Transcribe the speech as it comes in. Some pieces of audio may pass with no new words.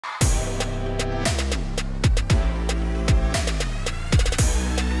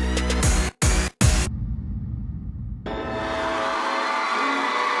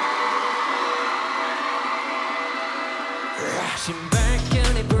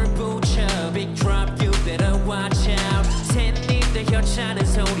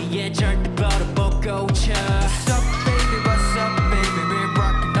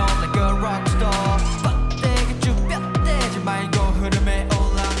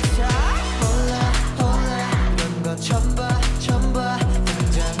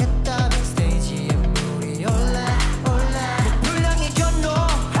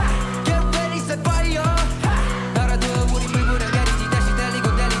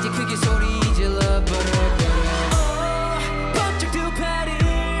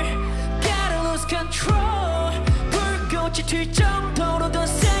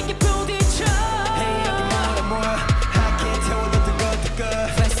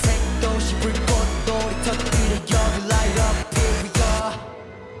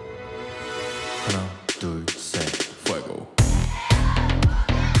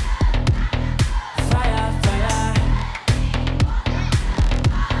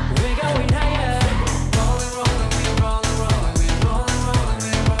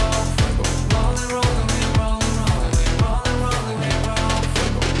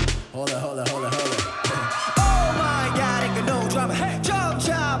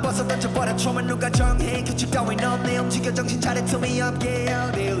던져버려 처음엔 누가 정해 규칙 따윈 없네 움직여 정신 차려 Tell me up get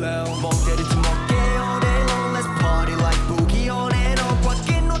out alone 멍 때리지 먹게 all day long Let's party like boogie on and on 꽉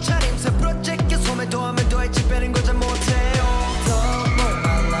낀 옷차림새 프로젝트 소매 더하면 더했지 빼는 거 잘 못해요 더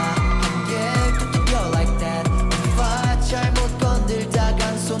목말라 한개 뚝뚝 뛰어 like that On fire 잘못 건들다가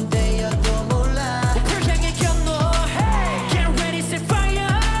한 손 대여도 몰라 목표 향해 경로 Hey get ready set fire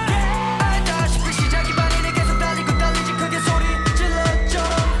알다시피 시작이 반이네 계속 달리고 달리지 크게 소리 질러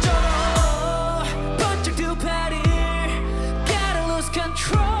쩌렁쩌렁 번쩍 두 팔을 Gotta lose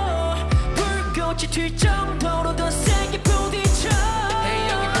control 불꽃이 튈 정도로 더 세게 부딪혀 Hey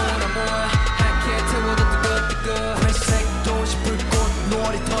여기 불어봐 함께 태워도 뜨거뜨거 회색 도시 불꽃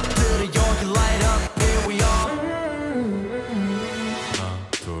노을이 터뜨려